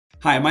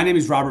Hi, my name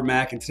is Robert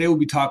Mack, and today we'll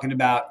be talking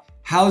about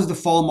how's the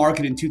fall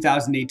market in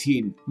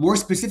 2018. More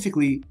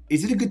specifically,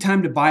 is it a good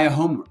time to buy a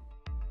home?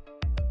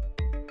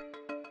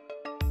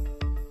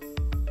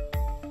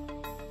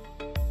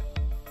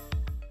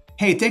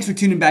 Hey, thanks for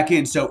tuning back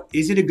in. So,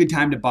 is it a good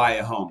time to buy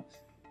a home?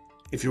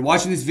 If you're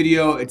watching this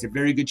video, it's a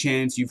very good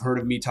chance you've heard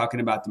of me talking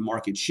about the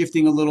market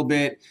shifting a little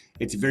bit.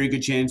 It's a very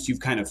good chance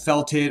you've kind of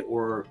felt it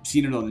or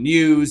seen it on the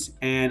news.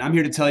 And I'm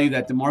here to tell you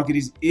that the market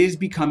is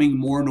becoming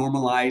more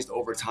normalized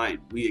over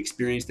time. We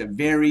experienced a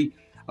very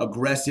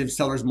aggressive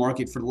seller's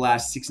market for the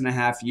last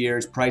 6.5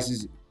 years.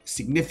 Prices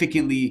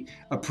significantly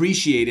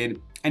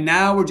appreciated. And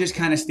now we're just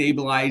kind of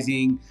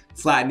stabilizing,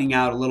 flattening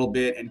out a little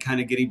bit, and kind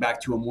of getting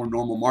back to a more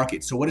normal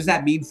market. So what does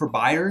that mean for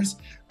buyers?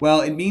 Well,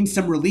 it means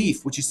some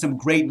relief, which is some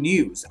great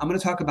news. I'm going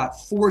to talk about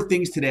 4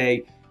 things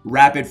today,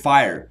 rapid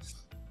fire.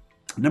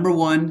 Number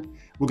 1,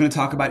 we're going to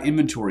talk about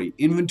inventory.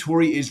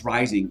 Inventory is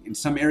rising. In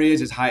some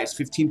areas as high as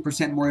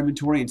 15% more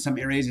inventory, in some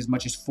areas as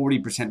much as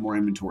 40% more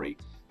inventory.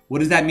 What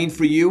does that mean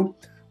for you?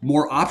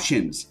 More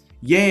options.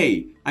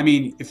 Yay. I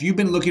mean, if you've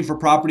been looking for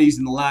properties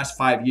in the last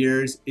 5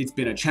 years, it's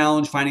been a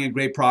challenge finding a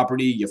great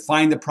property. You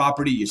find the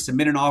property, you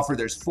submit an offer,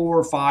 there's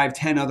 4, 5,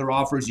 10 other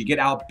offers, you get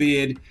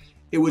outbid.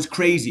 It was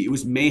crazy. It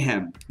was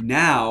mayhem.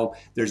 Now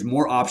there's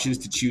more options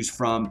to choose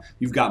from.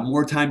 You've got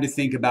more time to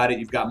think about it.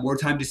 You've got more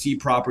time to see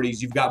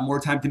properties. You've got more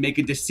time to make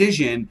a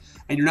decision,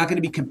 and you're not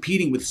going to be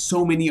competing with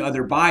so many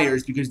other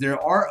buyers because there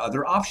are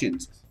other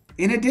options.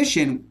 In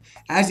addition,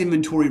 as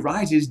inventory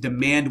rises,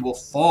 demand will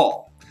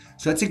fall.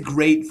 So that's a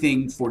great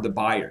thing for the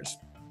buyers.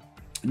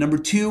 Number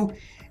 2,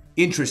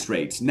 interest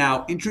rates.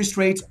 Now, interest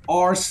rates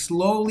are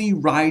slowly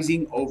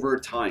rising over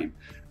time.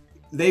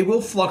 They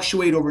will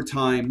fluctuate over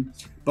time,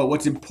 but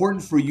what's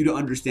important for you to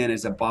understand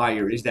as a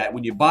buyer is that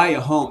when you buy a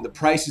home, the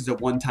price is a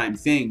one-time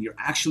thing. You're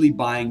actually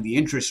buying the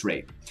interest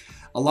rate.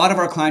 A lot of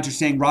our clients are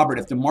saying, Robert,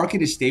 if the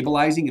market is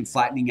stabilizing and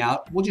flattening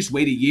out, we'll just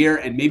wait a year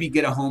and maybe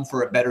get a home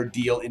for a better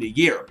deal in a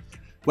year.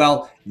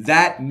 Well,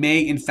 that may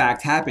in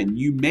fact happen.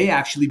 You may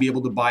actually be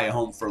able to buy a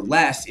home for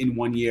less in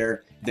 1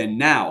 year than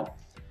now.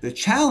 The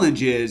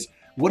challenge is,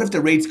 what if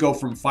the rates go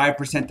from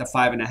 5% to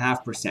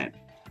 5.5%?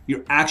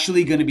 You're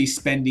actually going to be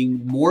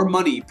spending more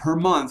money per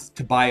month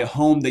to buy a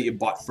home that you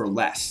bought for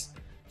less.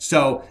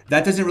 So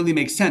that doesn't really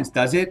make sense,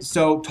 does it?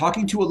 So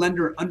talking to a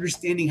lender,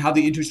 understanding how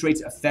the interest rates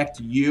affect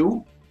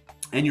you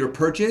and your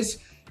purchase,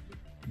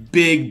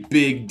 big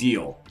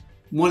deal.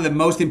 One of the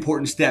most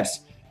important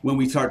steps when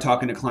we start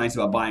talking to clients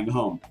about buying a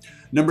home.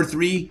 Number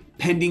 3,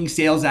 pending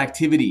sales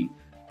activity.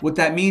 What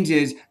that means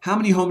is how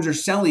many homes are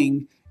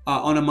selling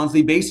on a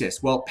monthly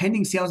basis. Well,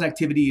 pending sales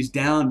activity is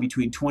down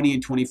between 20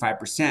 and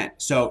 25%.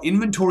 So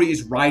inventory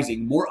is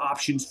rising, more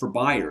options for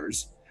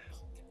buyers.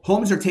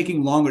 Homes are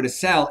taking longer to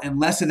sell and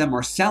less of them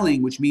are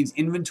selling, which means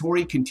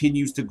inventory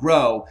continues to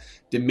grow.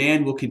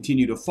 Demand will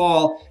continue to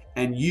fall.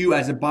 And you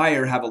as a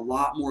buyer have a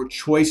lot more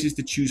choices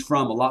to choose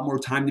from, a lot more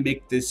time to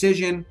make the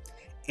decision.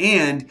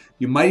 And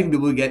you might even be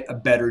able to get a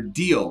better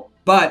deal,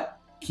 but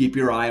keep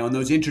your eye on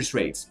those interest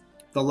rates.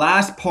 The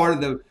last part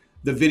of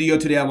the video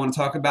today I want to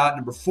talk about,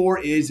 number 4,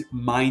 is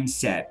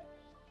mindset.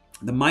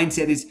 The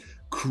mindset is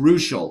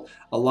crucial.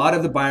 A lot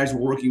of the buyers we're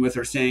working with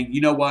are saying,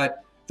 you know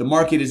what, the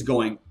market is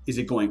going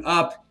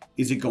up?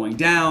 Is it going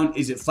down?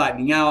 Is it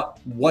flattening out?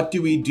 What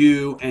do we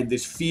do? And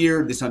this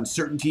fear, this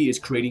uncertainty is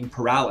creating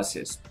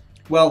paralysis.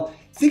 Well,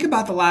 think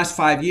about the last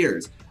 5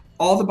 years.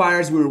 All the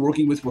buyers we were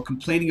working with were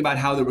complaining about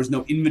how there was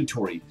no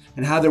inventory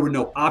and how there were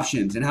no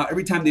options and how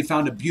every time they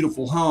found a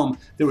beautiful home,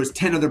 there was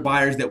 10 other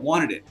buyers that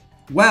wanted it.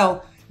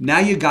 Well, now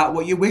you got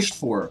what you wished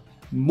for.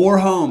 More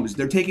homes,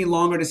 they're taking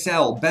longer to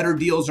sell, better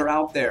deals are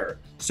out there.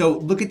 So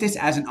look at this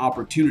as an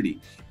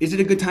opportunity. Is it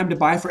a good time to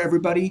buy for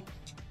everybody?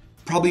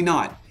 Probably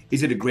not.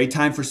 Is it a great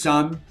time for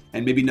some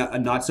and maybe not a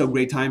not so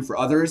great time for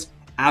others?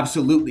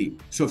 Absolutely.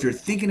 So if you're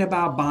thinking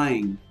about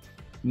buying,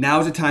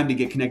 now's the time to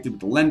get connected with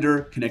the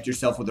lender, connect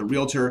yourself with a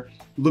realtor,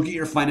 look at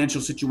your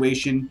financial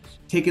situation,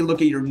 take a look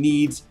at your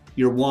needs,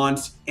 your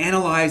wants,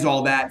 analyze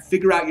all that,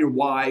 figure out your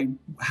why.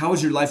 How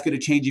is your life going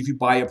to change if you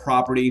buy a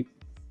property?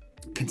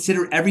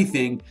 Consider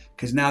everything,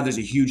 because now there's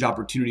a huge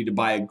opportunity to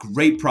buy a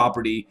great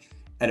property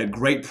at a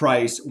great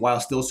price while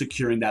still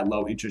securing that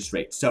low interest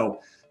rate. So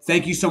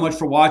thank you so much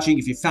for watching.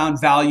 If you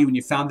found value and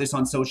you found this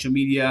on social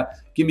media,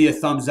 give me a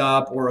thumbs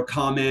up or a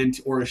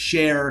comment or a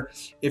share.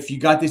 If you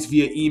got this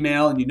via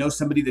email and you know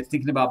somebody that's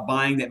thinking about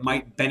buying that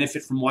might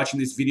benefit from watching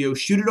this video,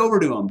 shoot it over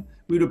to them.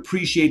 We would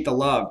appreciate the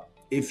love.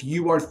 If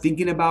you are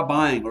thinking about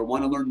buying or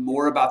want to learn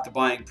more about the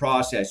buying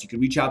process, you can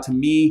reach out to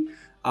me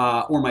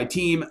or my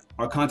team.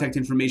 Our contact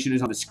information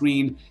is on the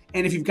screen.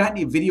 And if you've got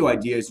any video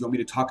ideas you want me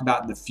to talk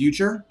about in the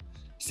future,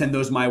 send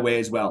those my way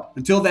as well.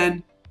 Until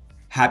then,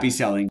 happy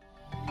selling.